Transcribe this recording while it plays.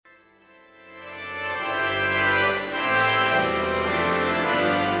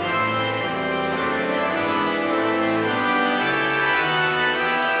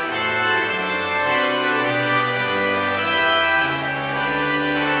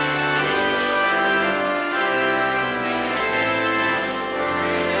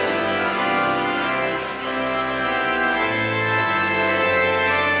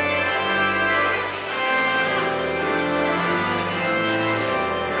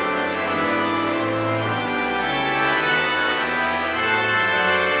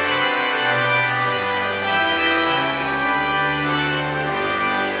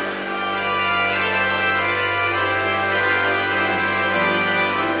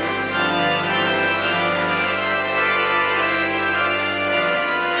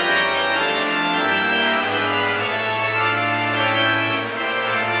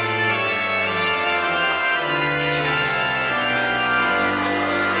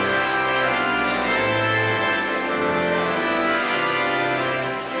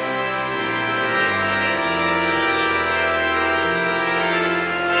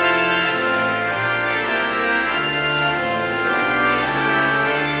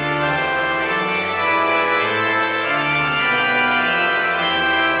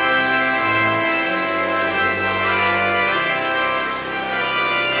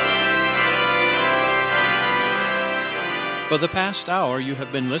For the past hour, you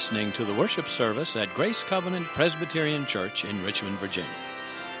have been listening to the worship service at Grace Covenant Presbyterian Church in Richmond, Virginia.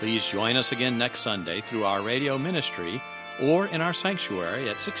 Please join us again next Sunday through our radio ministry or in our sanctuary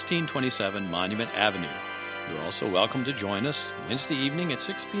at 1627 Monument Avenue. You're also welcome to join us Wednesday evening at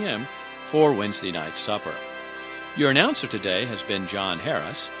 6 p.m. for Wednesday night supper. Your announcer today has been John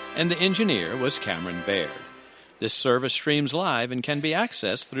Harris, and the engineer was Cameron Baird. This service streams live and can be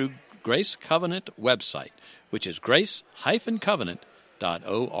accessed through Grace Covenant website, which is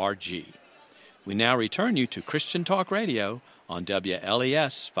grace-covenant.org. We now return you to Christian Talk Radio on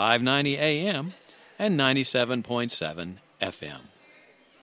WLES 590 AM and 97.7 FM.